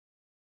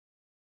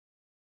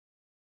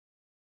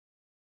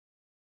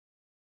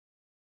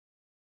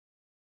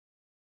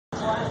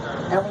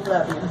and we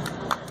love you.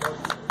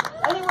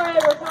 Anyway,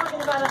 we're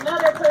talking about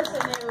another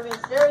person who is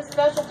very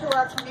special to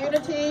our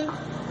community,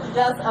 who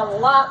does a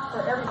lot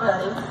for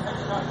everybody,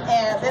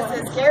 and this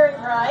is Gary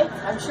Wright.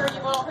 I'm sure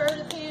you've all heard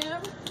of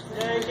him.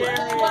 Hey, He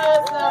Gary.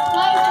 was the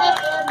plaintiff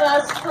in the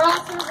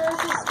Strasser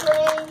versus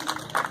Strange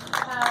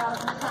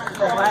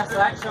Last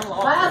action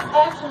lawsuit. Last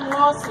action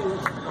lawsuit,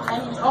 and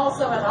he's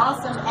also an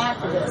awesome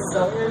activist.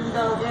 So here you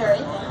go, Gary.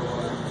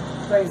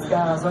 Thanks,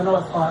 guys. I know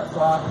it's hot, so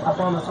I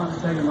promise not to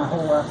tell you my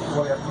whole life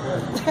story up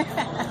here.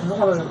 I just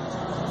want to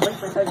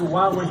briefly tell you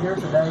why we're here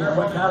today and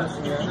what got us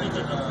here.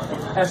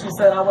 As she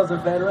said, I was a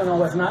veteran. I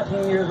was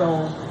 19 years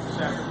old.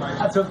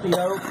 I took the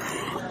oath,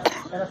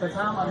 and at the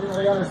time I didn't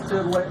really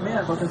understood what it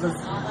meant, because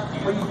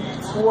we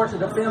swore to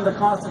defend the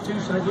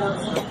Constitution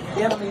against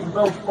enemies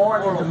both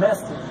foreign and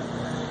domestic.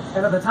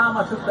 And at the time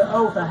I took the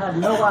oath, I had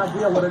no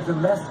idea what a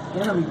domestic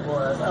enemy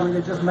was. I mean,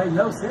 it just made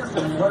no sense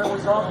to me. What are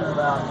we talking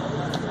about?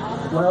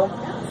 Well,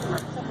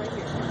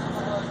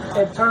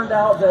 it turned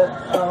out that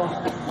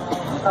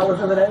I was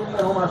in the Navy,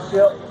 and on my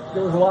ship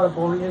there was a lot of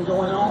bullying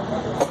going on.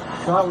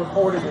 So I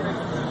reported it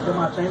to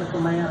my chain of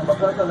command, and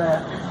because of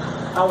that,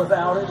 I was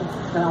outed,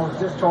 and I was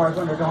discharged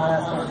under Don't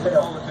Ask, Don't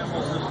Tell.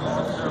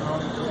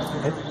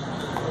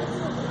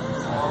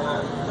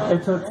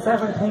 It took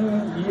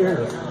 17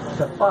 years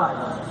to fight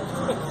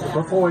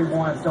before we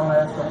won Don't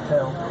Ask, Don't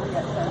Tell.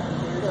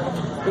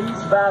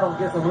 Each battle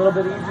gets a little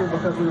bit easier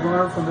because we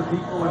learn from the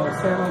people and we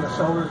stand on the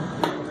shoulders of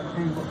the people that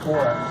came before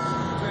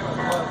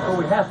us. But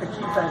we have to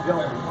keep that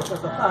going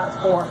because the fight's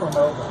far from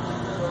over.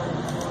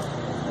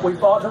 We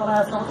fought Don't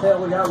Ask, Don't Tell.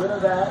 We got rid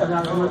of that, and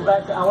I moved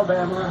back to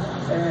Alabama.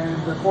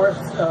 And of course,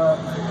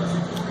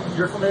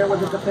 you're familiar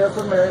with the Defense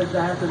of Marriage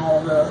Act and all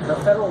the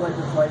federal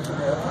legislation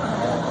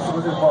that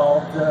was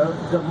involved.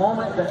 The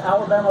moment that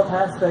Alabama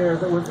passed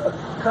theirs, it was a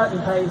cut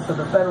and paste of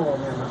the federal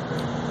amendment.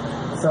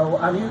 So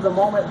I knew the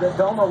moment that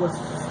DOMA was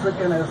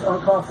stricken as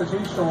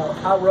unconstitutional,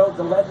 I wrote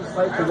the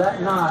legislature that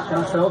night,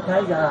 and I said,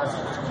 okay, guys,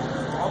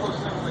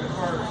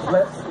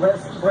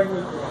 let's bring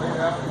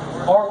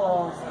our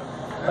laws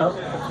up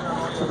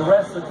to the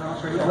rest of the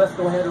country, and let's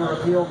go ahead and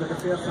repeal the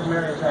Defense of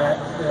Marriage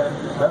Act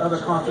and the other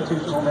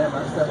constitutional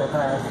amendments that were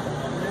passed.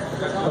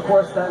 Of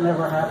course, that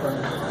never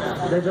happened.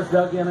 They just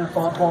dug in and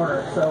fought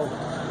harder. So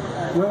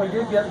when we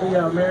did get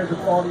the marriage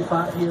equality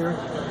fight here,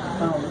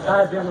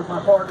 I had been with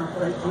my partner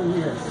for 18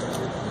 years.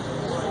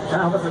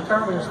 And I was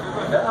determined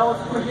that I was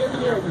going to get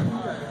married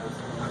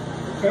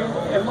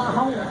in my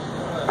home.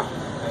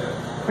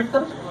 We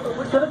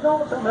could have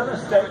gone to another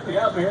state to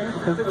get married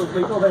because it was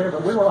legal there,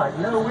 but we were like,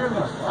 no, we're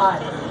going to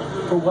fight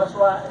for what's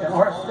right in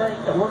our state,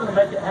 and we're going to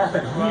make it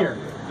happen here.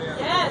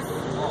 Yes.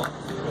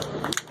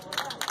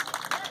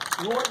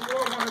 Lord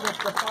wanted us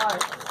to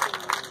fight.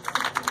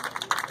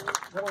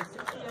 There were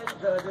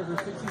 68 judges in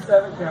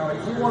 67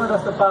 counties. He wanted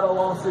us to fight a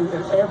lawsuit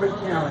in every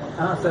county.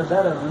 And I said,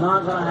 that is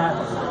not going to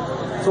happen.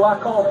 So I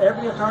called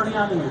every attorney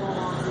I knew.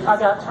 I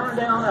got turned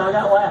down and I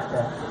got laughed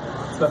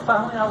at. But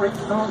finally I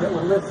reached someone that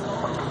would listen.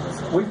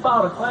 We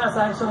filed a class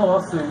action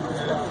lawsuit.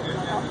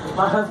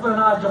 My husband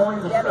and I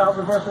joined the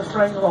Strasser versus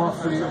Strange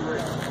lawsuit.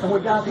 And we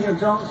got the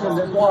injunction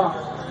that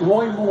blocked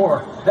Roy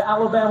Moore, the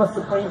Alabama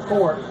Supreme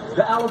Court,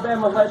 the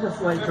Alabama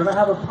legislature, and I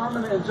have a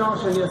permanent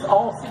injunction against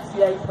all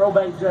 68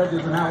 probate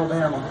judges in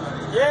Alabama.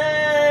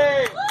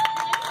 Yay!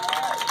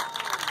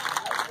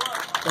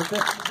 But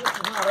this is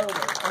not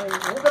over. I mean,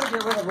 we're going to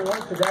get rid of Roy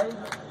today.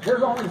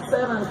 There's only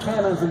 7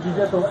 canons of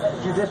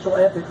judicial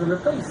ethics, and they're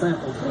pretty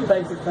simple, 3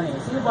 basic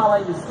things. He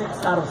violated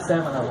 6 out of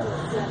 7 of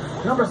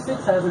them. Number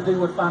 6 has to do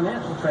with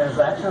financial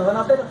transactions, and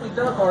I bet if we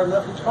dug hard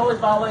enough, he's probably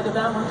violated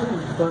that one too.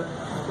 But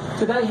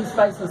today he's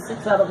facing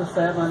 6 out of the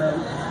 7,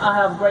 and I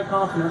have great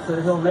confidence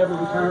that he'll never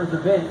return to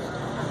the bench.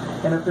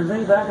 And if there's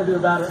anything I can do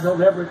about it, he'll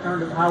never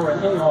return to power in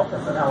any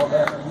office in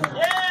Alabama again.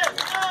 Yes!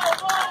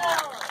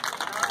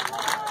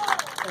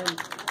 And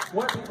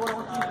what people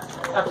don't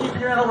I keep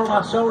hearing over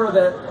my shoulder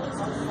that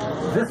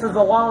this is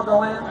the law of the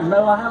land.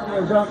 No, I have the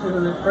injunction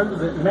and it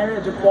proves it.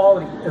 Marriage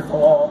equality is the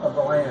law of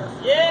the land.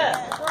 Yes!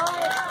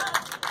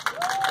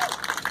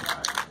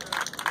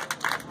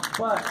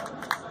 But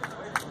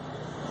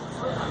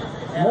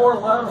Moore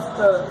loves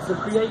to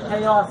create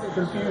chaos and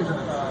confusion.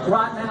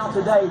 Right now,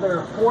 today, there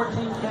are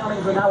 14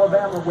 counties in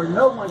Alabama where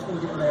no one can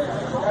get married.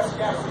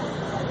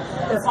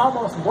 It's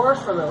almost worse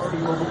for those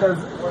people because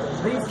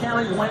these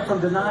counties went from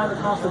denying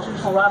the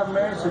constitutional right of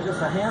marriage to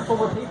just a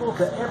handful of people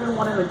to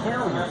everyone in the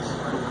counties.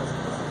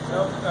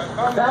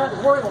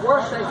 We're in a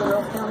worse shape in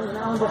those counties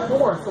now than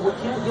before, so we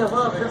can't give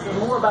up. This is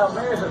more about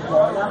marriage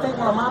equality. I think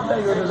one of my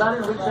failures is I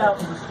didn't reach out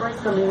to the straight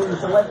community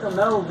to let them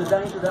know the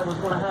danger that was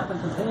going to happen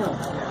to them.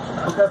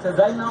 Because had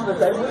they known that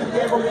they wouldn't be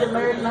able to get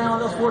married now in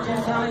those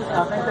 14 counties,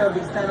 I think they would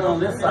be standing on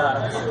this side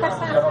of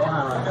the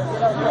line.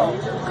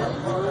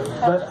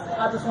 But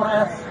I just want to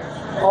ask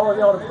all of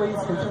y'all to please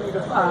continue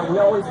to fight. We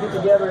always get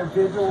together in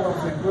vigils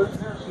and groups,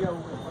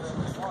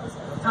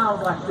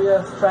 times like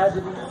this,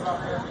 tragedies.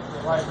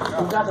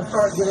 We've got to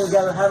start getting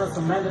together, having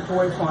some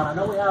mandatory fun. I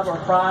know we have our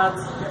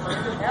prides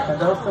and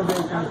those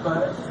conventions,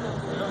 but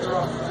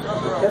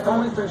It's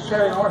only through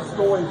sharing our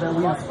stories that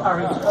we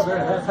inspire each other,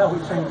 and that's how we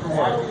change the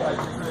world.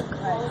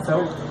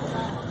 So,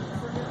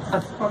 I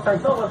just want to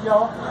thank all of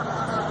y'all.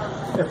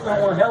 It's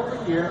been one hell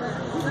of a year,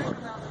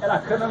 and I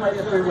couldn't have made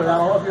it through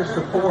without all of your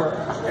support,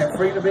 and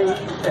Free to Be,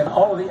 and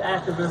all of the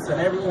activists, and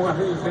everyone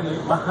who's been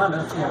behind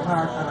us the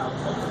entire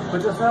time.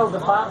 But just know the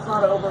fight's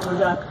not over, we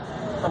got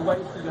a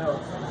ways to go.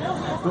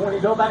 But when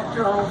you go back to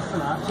your homes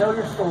tonight, tell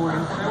your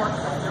stories,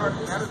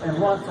 and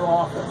run for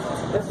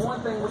office. It's one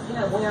thing we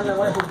can't win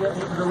unless we get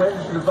people to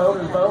register to vote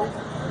and vote,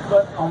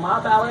 but on my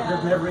ballot,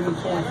 there's never any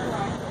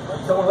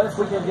choices. So unless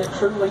we can get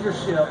true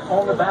leadership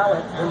on the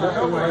ballot, then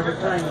nothing will ever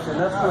change. And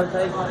that's going to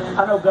take,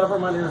 I know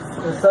government is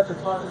such a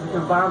toxic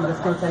environment,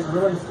 it's going to take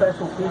really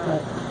special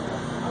people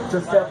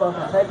to step up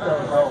and take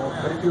those roles.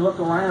 But if you look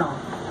around,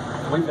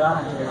 we've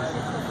got them here.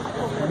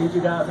 We need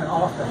you guys in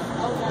office.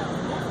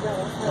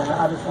 And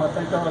I just want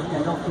to thank all of you,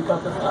 and don't keep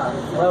up the fight.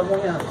 Love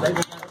wins. They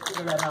just have to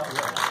figure that out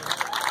yet.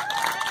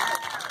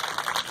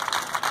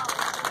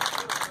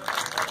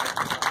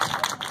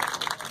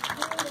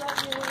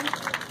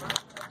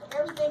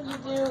 Everything you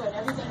do and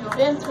everything you've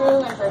been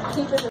through, and for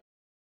keeping the